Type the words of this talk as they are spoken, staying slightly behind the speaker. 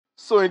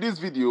So in this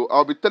video,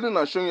 I'll be telling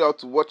and showing you how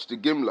to watch the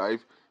game live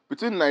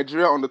between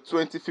Nigeria on the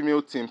 20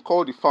 female team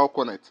called the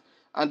Falconets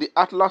and the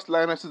Atlas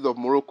Lionesses of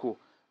Morocco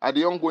at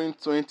the ongoing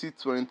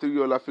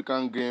 2023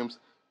 All-African Games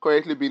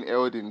currently being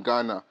held in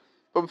Ghana.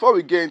 But before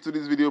we get into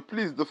this video,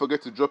 please don't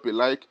forget to drop a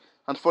like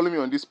and follow me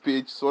on this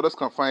page so others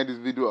can find this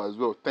video as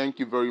well. Thank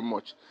you very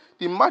much.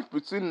 The match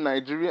between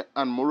Nigeria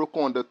and Morocco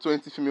on the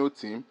 20 female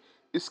team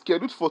is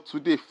scheduled for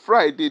today,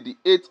 Friday the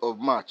 8th of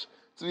March,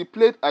 to be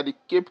played at the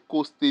Cape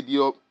Coast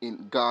Stadium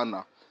in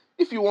Ghana.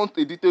 If you want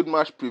a detailed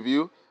match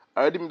preview,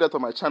 I already made that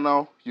on my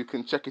channel, you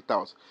can check it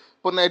out.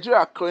 But Nigeria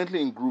are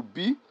currently in Group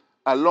B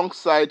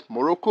alongside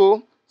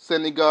Morocco,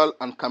 Senegal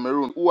and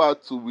Cameroon, who are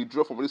to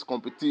withdraw from this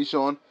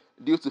competition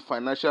due to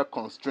financial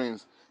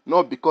constraints,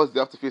 not because they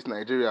have to face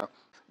Nigeria.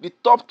 The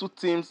top two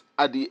teams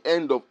at the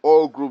end of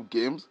all group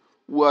games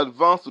will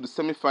advance to the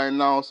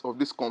semi-finals of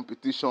this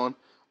competition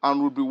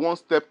and will be one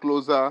step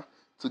closer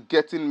to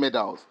getting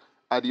medals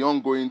at the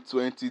ongoing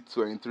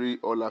 2023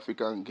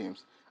 All-African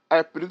Games.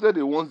 I predicted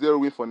a 1-0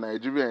 win for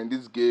Nigeria in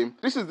this game.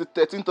 This is the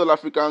 13th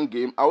All-African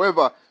Game.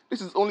 However,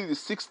 this is only the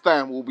 6th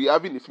time we'll be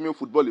having a female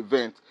football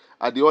event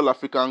at the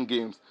All-African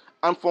Games.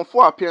 And from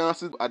 4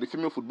 appearances at the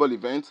female football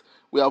event,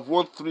 we have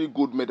won 3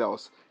 gold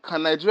medals.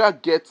 Can Nigeria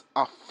get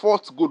a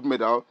 4th gold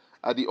medal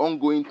at the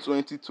ongoing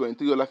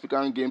 2023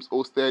 All-African Games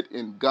hosted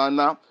in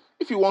Ghana?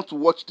 If you want to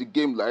watch the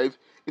game live,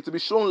 it will be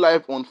shown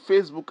live on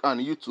Facebook and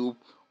YouTube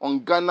on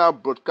Ghana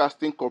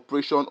Broadcasting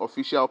Corporation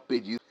official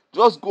pages.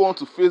 Just go on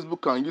to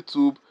Facebook and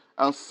YouTube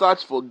and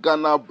search for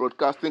Ghana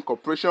Broadcasting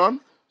Corporation.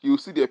 You will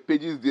see their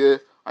pages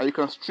there and you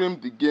can stream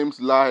the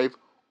games live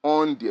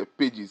on their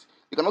pages.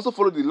 You can also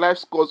follow the live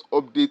scores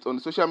update on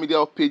the social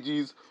media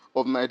pages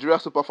of Nigeria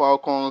Super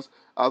Falcons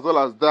as well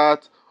as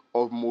that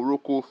of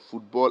Morocco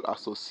Football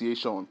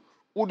Association.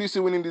 Who do you see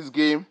winning this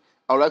game?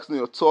 I would like to know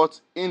your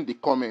thoughts in the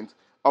comments.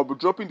 I'll be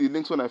dropping the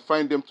links when I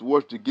find them to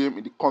watch the game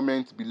in the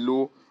comments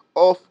below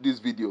of this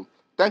video.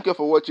 Thank you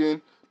for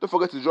watching. Don't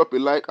forget to drop a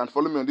like and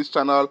follow me on this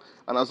channel.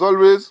 And as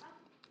always,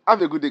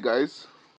 have a good day, guys.